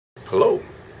Hello,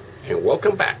 and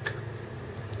welcome back.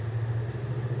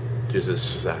 This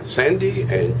is Sandy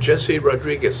and Jesse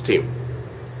Rodriguez team.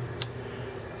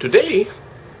 Today,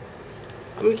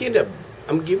 I'm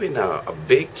giving a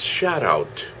big shout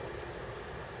out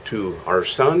to our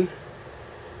son,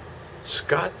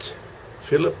 Scott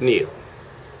Philip Neal.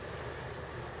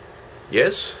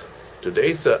 Yes,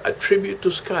 today's a tribute to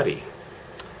Scottie.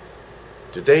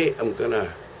 Today, I'm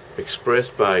gonna express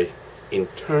my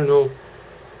internal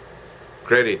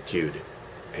gratitude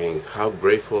and how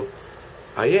grateful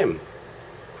I am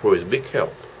for his big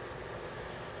help.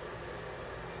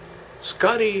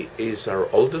 Scottie is our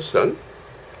oldest son.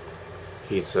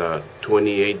 He's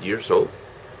 28 years old.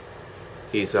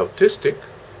 He's autistic,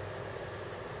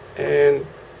 and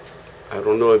I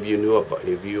don't know if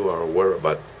you are aware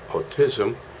about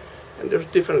autism, and there's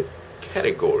different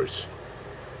categories.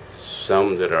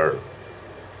 Some that are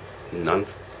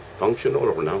non-functional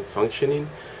or non-functioning.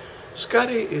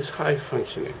 Scottie is high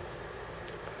functioning.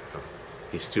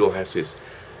 He still has his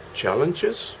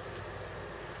challenges.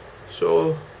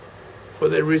 So, for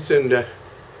that reason,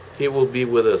 he will be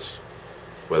with us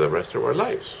for the rest of our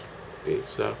lives.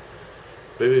 He's a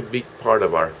very big part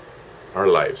of our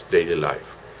lives, daily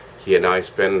life. He and I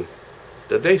spend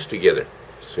the days together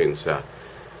since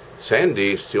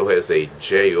Sandy still has a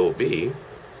job.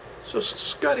 So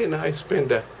Scottie and I spend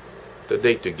the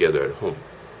day together at home.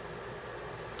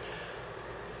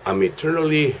 I'm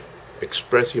eternally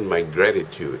expressing my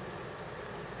gratitude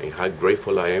and how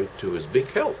grateful I am to his big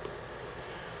help.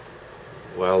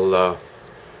 Well,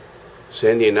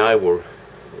 Sandy and I were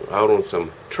out on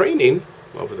some training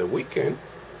over the weekend.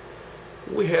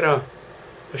 We had a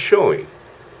showing.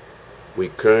 We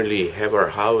currently have our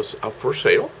house up for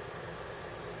sale,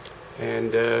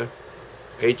 and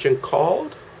agent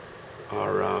called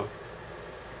our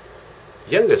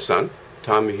youngest son,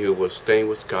 Tommy, who was staying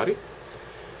with Scottie,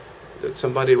 that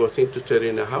somebody was interested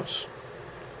in the house.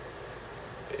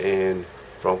 And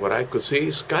from what I could see,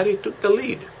 Scottie took the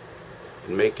lead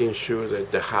in making sure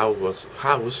that the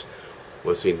house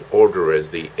was in order as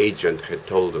the agent had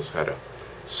told us how to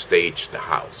stage the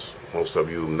house. Most of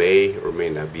you may or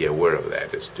may not be aware of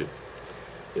that. Is to,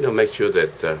 make sure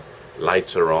that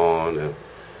lights are on.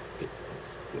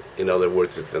 In other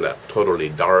words, it's not totally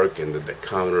dark, and that the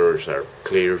counters are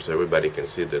clear so everybody can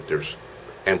see that there's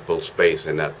ample space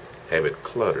and not have it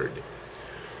cluttered.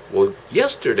 Well,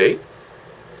 yesterday,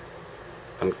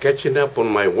 I'm catching up on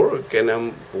my work, and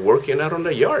I'm working out on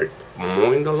the yard,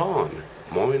 mowing the lawn.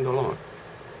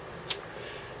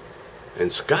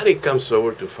 And Scottie comes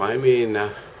over to find me,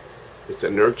 and it's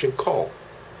an urgent call.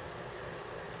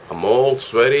 I'm all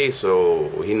sweaty,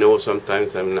 so he knows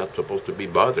sometimes I'm not supposed to be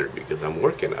bothered because I'm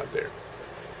working out there.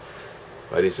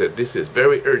 But he said, this is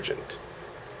very urgent.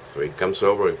 So he comes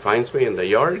over and finds me in the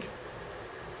yard.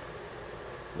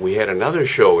 We had another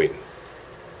showing,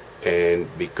 and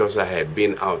because I had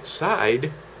been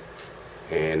outside,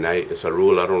 and as a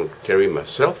rule, I don't carry my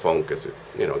cell phone because it's,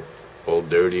 all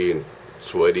dirty and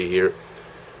sweaty here.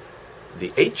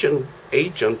 The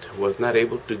agent was not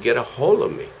able to get a hold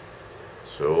of me.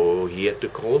 So he had to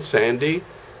call Sandy,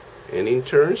 and in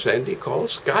turn, Sandy called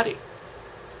Scottie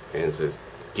and says,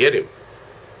 get him.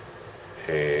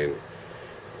 And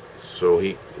so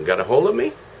he got a hold of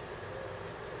me,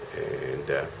 and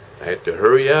I had to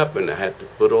hurry up, and I had to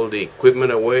put all the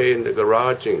equipment away in the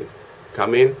garage and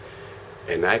come in,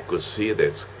 and I could see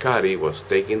that Scottie was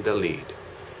taking the lead.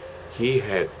 He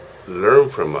had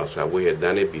learned from us how we had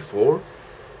done it before,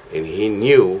 and he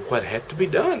knew what had to be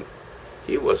done.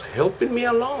 He was helping me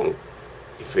along.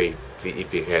 If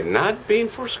it had not been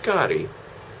for Scottie,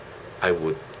 I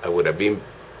would have been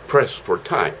pressed for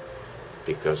time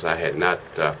because I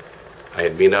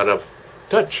had been out of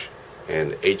touch,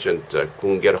 and the agent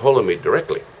couldn't get a hold of me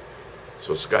directly.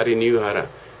 So Scottie knew how to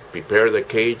prepare the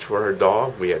cage for her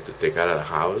dog. We had to take out of the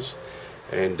house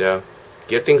and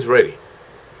get things ready.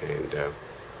 And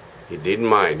he didn't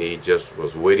mind. He just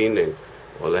was waiting, and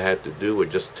all I had to do was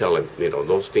just tell him,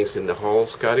 those things in the hall,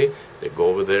 Scottie, they go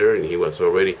over there, and he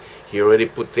already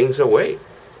put things away.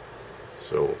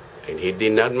 So, and he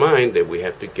did not mind that we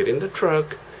have to get in the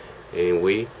truck, and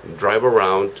we drive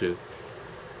around to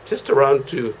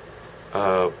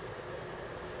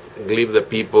leave the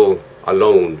people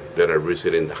alone that are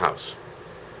visiting the house.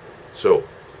 So,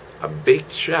 a big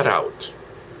shout out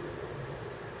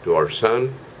to our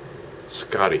son,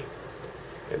 Scottie,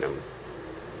 and I'm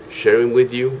sharing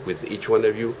with each one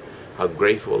of you, how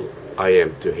grateful I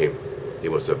am to him. He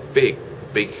was a big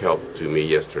help to me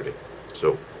yesterday.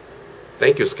 So,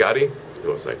 thank you, Scottie. It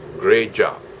was a great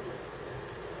job.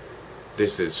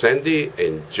 This is Sandy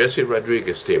and Jesse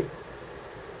Rodriguez team.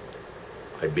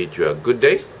 I bid you a good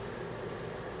day.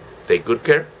 Take good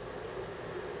care.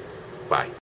 Bye.